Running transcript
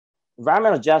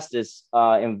Environmental justice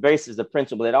embraces the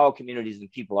principle that all communities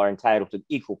and people are entitled to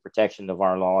equal protection of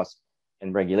our laws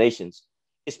and regulations.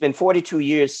 It's been 42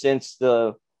 years since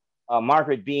the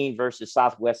Margaret Bean versus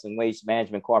Southwestern Waste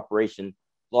Management Corporation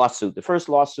lawsuit, the first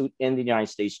lawsuit in the United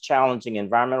States challenging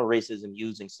environmental racism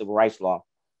using civil rights law.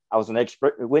 I was an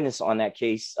expert witness on that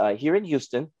case here in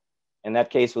Houston, and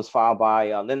that case was filed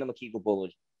by Linda McKeever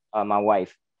Bullard, my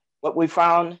wife. What we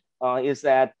found is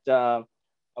that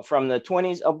from the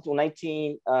 20s up to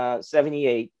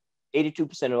 1978,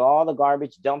 82% of all the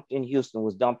garbage dumped in Houston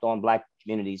was dumped on Black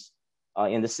communities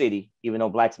in the city, even though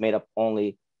Blacks made up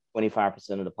only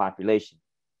 25% of the population.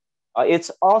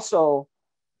 It's also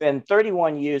been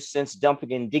 31 years since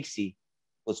Dumping in Dixie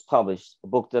was published, a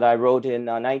book that I wrote in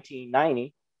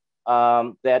 1990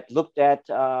 that looked at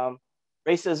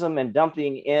racism and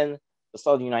dumping in the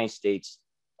Southern United States.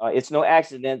 It's no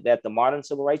accident that the modern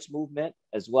civil rights movement,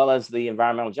 as well as the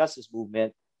environmental justice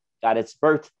movement, got its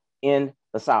birth in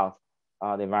the South.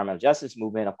 The environmental justice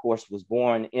movement, of course, was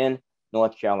born in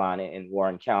North Carolina in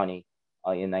Warren County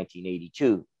in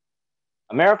 1982.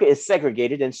 America is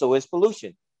segregated, and so is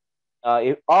pollution.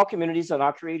 All communities are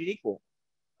not created equal.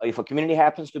 If a community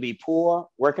happens to be poor,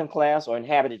 working class, or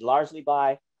inhabited largely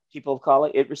by people of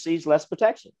color, it receives less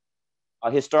protection.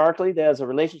 Historically, there's a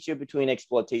relationship between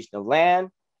exploitation of land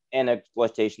and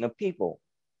exploitation of people.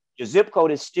 Your zip code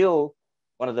is still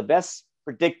one of the best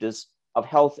predictors of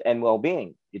health and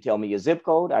well-being. You tell me your zip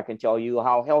code, I can tell you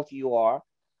how healthy you are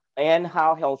and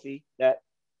how healthy that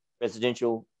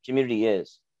residential community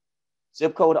is.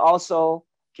 Zip code also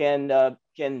can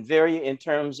vary in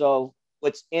terms of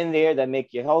what's in there that make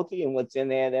you healthy and what's in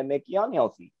there that make you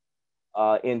unhealthy.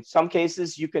 In some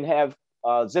cases, you can have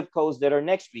zip codes that are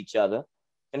next to each other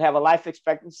and have a life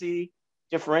expectancy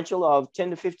differential of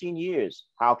 10 to 15 years.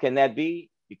 How can that be?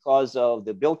 Because of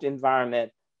the built environment,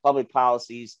 public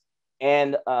policies,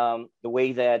 and the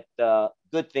way that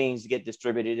good things get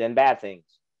distributed and bad things.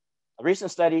 A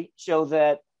recent study showed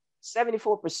that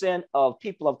 74% of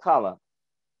people of color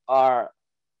are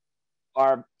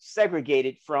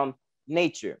segregated from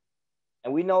nature.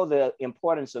 And we know the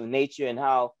importance of nature and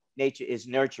how nature is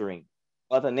nurturing.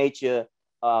 Mother Nature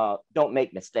don't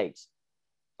make mistakes.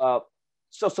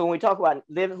 So when we talk about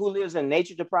who lives in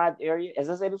nature-deprived area, as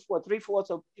I said before, 3/4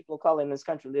 of people of color in this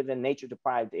country live in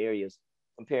nature-deprived areas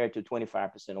compared to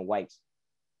 25% of whites.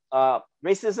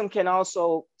 Racism can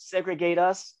also segregate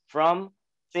us from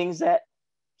things that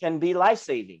can be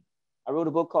life-saving. I wrote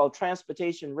a book called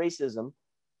Transportation Racism,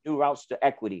 New Routes to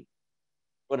Equity.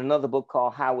 I wrote another book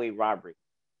called Highway Robbery.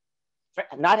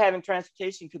 Not having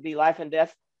transportation could be life and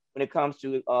death when it comes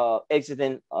to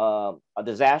exiting a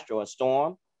disaster or a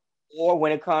storm, or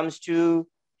when it comes to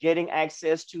getting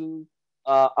access to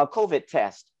a COVID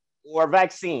test or a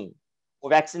vaccine or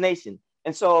vaccination.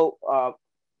 And so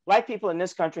Black people in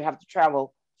this country have to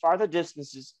travel farther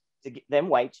distances than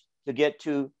whites to get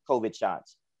to COVID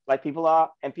shots. Black people are,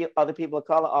 and other people of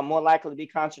color are more likely to be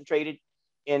concentrated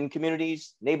in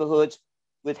communities, neighborhoods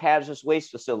with hazardous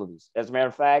waste facilities. As a matter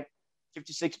of fact,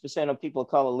 56% of people of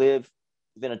color live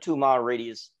within a 2-mile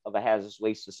radius of a hazardous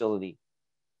waste facility.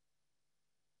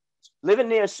 Living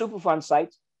near Superfund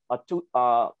sites, a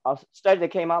study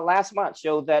that came out last month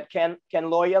showed that can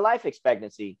lower your life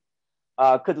expectancy,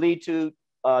 could lead to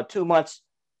 2 months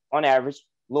on average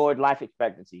lowered life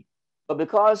expectancy. But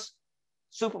because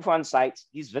Superfund sites,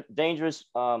 these dangerous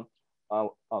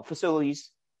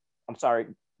facilities,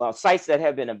 sites that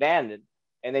have been abandoned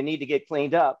and they need to get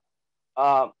cleaned up,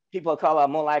 people of color are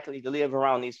more likely to live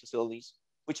around these facilities,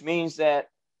 which means that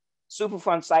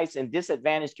Superfund sites in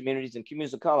disadvantaged communities and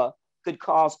communities of color could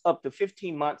cause up to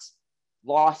 15 months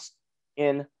loss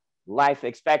in life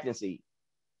expectancy.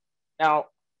 Now,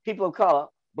 people of color,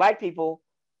 Black people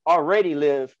already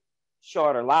live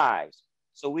shorter lives,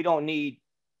 so we don't need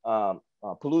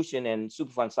pollution and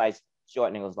Superfund sites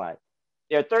shortening those lives.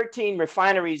 There are 13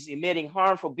 refineries emitting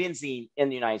harmful benzene in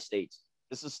the United States.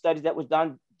 This is a study that was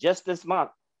done just this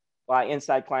month by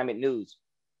Inside Climate News.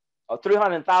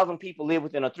 300,000 people live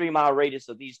within a 3-mile radius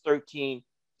of these 13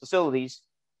 facilities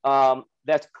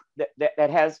that's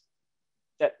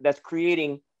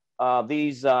creating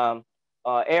these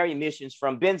air emissions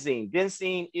from benzene.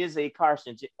 Benzene is a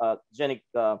carcinogenic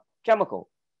chemical.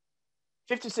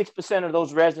 56% of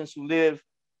those residents who live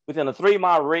within a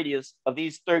 3-mile radius of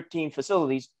these 13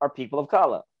 facilities are people of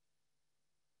color.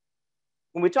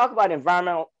 When we talk about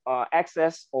environmental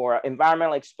access or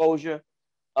environmental exposure,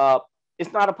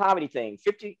 it's not a poverty thing.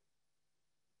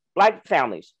 Black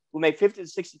families who make $50,000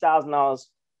 to $60,000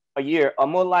 a year are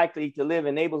more likely to live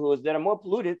in neighborhoods that are more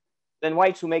polluted than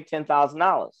whites who make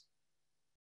 $10,000.